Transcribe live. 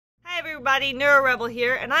everybody, NeuroRebel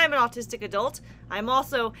here, and I'm an autistic adult. I'm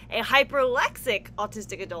also a hyperlexic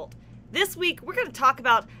autistic adult. This week, we're going to talk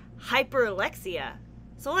about hyperlexia.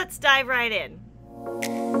 So let's dive right in.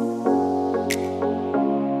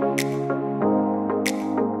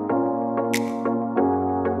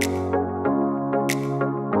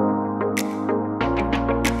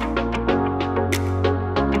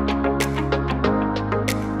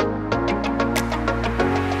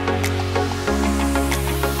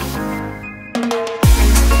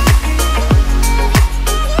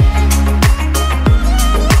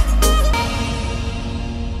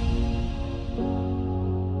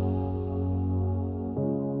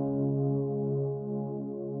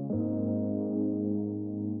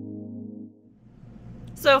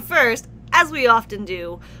 So first, as we often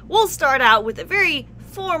do, we'll start out with a very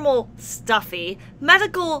formal, stuffy,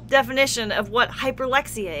 medical definition of what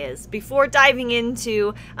hyperlexia is before diving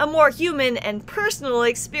into a more human and personal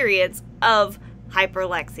experience of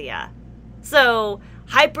hyperlexia. So,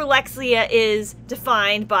 hyperlexia is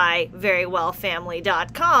defined by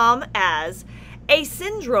verywellfamily.com as a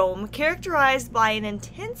syndrome characterized by an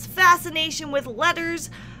intense fascination with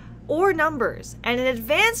letters or numbers and an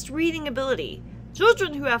advanced reading ability.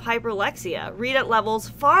 Children who have hyperlexia read at levels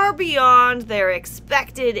far beyond their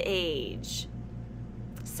expected age.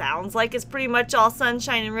 Sounds like it's pretty much all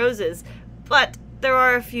sunshine and roses, but there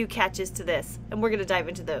are a few catches to this, and we're going to dive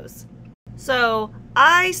into those. So,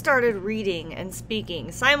 I started reading and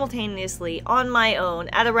speaking simultaneously on my own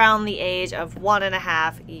at around the age of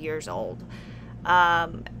 1.5 years old.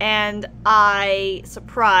 And I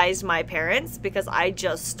surprised my parents because I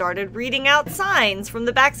just started reading out signs from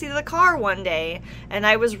the backseat of the car one day, and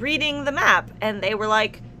I was reading the map, and they were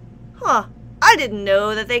like, huh, I didn't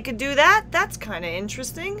know that they could do that. That's kind of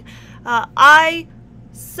interesting. I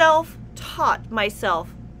self-taught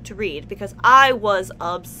myself to read because I was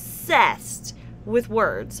obsessed with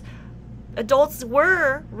words. Adults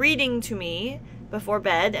were reading to me before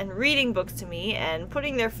bed and reading books to me and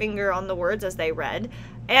putting their finger on the words as they read,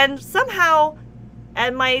 and somehow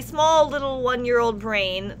and my small little 1-year-old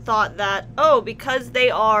brain thought that, oh, because they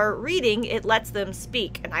are reading, it lets them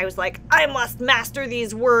speak. And I was like, I must master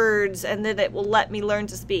these words and then it will let me learn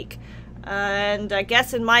to speak. And I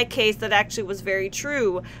guess in my case that actually was very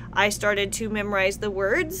true. I started to memorize the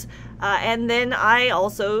words and then I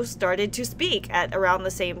also started to speak at around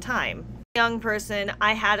the same time. Young person,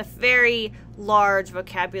 I had a very large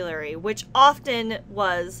vocabulary, which often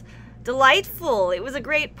was delightful. It was a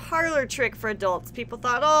great parlor trick for adults. People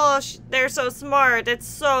thought, oh, they're so smart, it's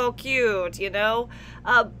so cute, you know?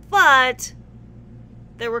 But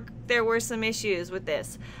there were some issues with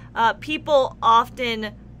this. People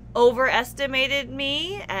often overestimated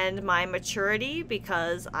me and my maturity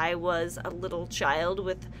because I was a little child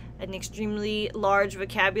with an extremely large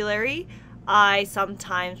vocabulary. I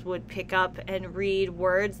sometimes would pick up and read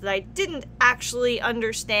words that I didn't actually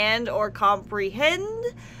understand or comprehend.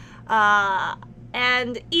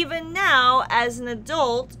 And even now, as an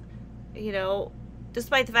adult, you know,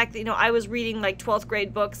 despite the fact that, you know, I was reading like 12th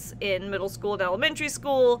grade books in middle school and elementary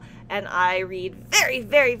school, and I read very,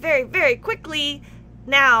 very, very, very quickly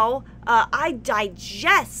now, I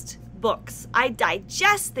digest books. I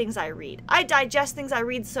digest things I read. I digest things I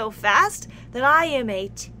read so fast that I am a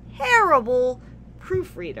terrible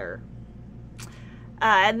proofreader.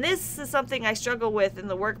 And this is something I struggle with in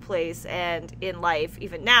the workplace and in life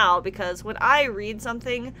even now, because when I read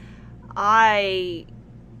something, I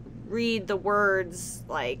read the words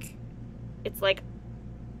like, it's like,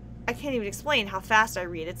 I can't even explain how fast I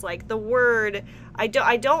read. It's like the word, I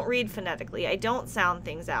don't read phonetically. I don't sound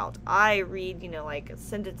things out. I read, you know, like a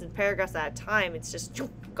sentence and paragraphs at a time. It's just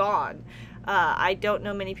gone. I don't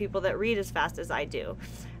know many people that read as fast as I do.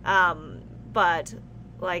 But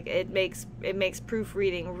like it makes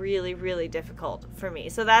proofreading really, really difficult for me.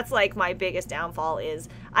 So that's like my biggest downfall is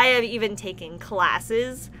I have even taken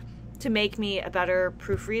classes to make me a better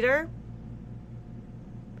proofreader,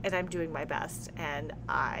 and I'm doing my best. And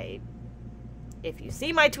if you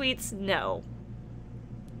see my tweets, no,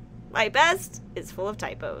 my best is full of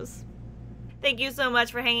typos. Thank you so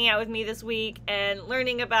much for hanging out with me this week and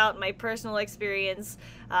learning about my personal experience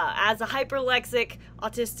as a hyperlexic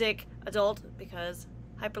autistic adult, because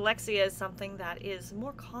hyperlexia is something that is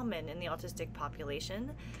more common in the autistic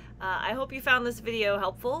population. I hope you found this video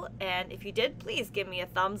helpful, and if you did, please give me a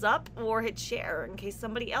thumbs up or hit share in case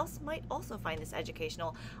somebody else might also find this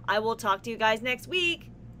educational. I will talk to you guys next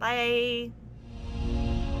week. Bye!